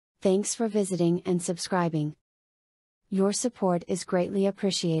Thanks for visiting and subscribing. Your support is greatly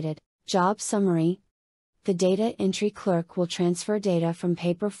appreciated. Job Summary. The Data Entry Clerk will transfer data from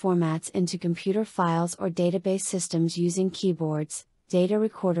paper formats into computer files or database systems using keyboards, data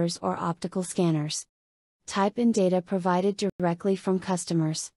recorders or optical scanners. Type in data provided directly from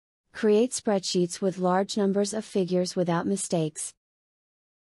customers. Create spreadsheets with large numbers of figures without mistakes.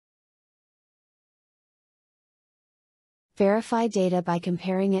 Verify data by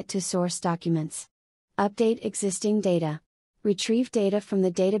comparing it to source documents. Update existing data. Retrieve data from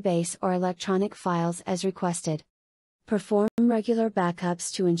the database or electronic files as requested. Perform regular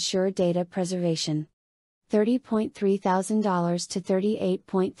backups to ensure data preservation. $30,300 to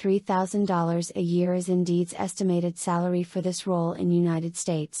 $38,300 a year is Indeed's estimated salary for this role in United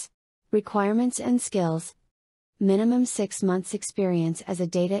States. Requirements and skills. Minimum 6 months experience as a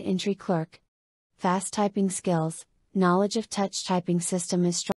data entry clerk. Fast typing skills. Knowledge of touch typing system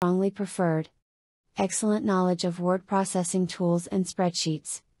is strongly preferred. Excellent knowledge of word processing tools and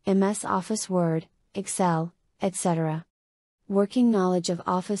spreadsheets, MS Office Word, Excel, etc. Working knowledge of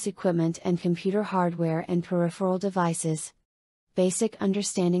office equipment and computer hardware and peripheral devices. Basic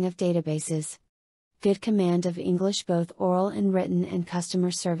understanding of databases. Good command of English, both oral and written, and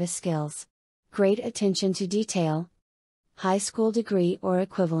customer service skills. Great attention to detail. High school degree or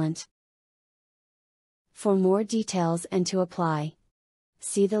equivalent. For more details and to apply,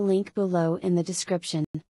 see the link below in the description.